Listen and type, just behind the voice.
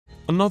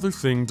Another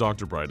thing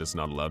Dr. Bright is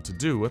not allowed to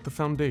do at the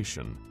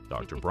Foundation.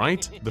 Dr.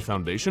 Bright, the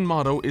Foundation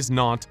motto is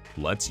not,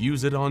 "Let's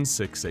use it on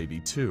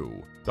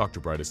 682." Dr.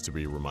 Bright is to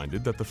be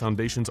reminded that the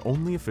Foundation's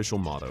only official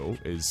motto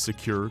is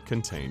secure,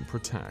 contain,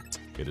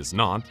 protect. It is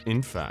not,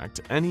 in fact,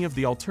 any of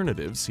the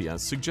alternatives he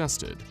has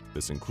suggested.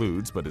 This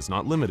includes, but is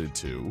not limited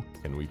to,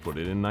 can we put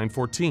it in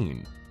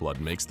 914? Blood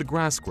makes the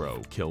grass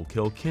grow, kill,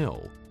 kill,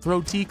 kill.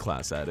 Throw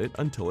T-class at it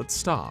until it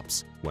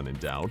stops. When in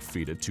doubt,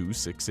 feed it to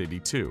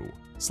 682.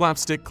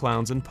 Slapstick,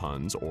 clowns and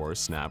puns, or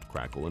snap,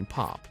 crackle, and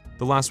pop.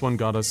 The last one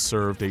got us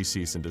served a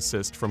cease and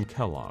desist from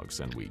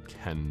Kellogg's, and we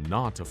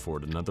cannot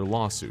afford another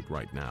lawsuit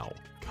right now.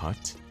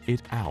 Cut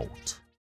it out.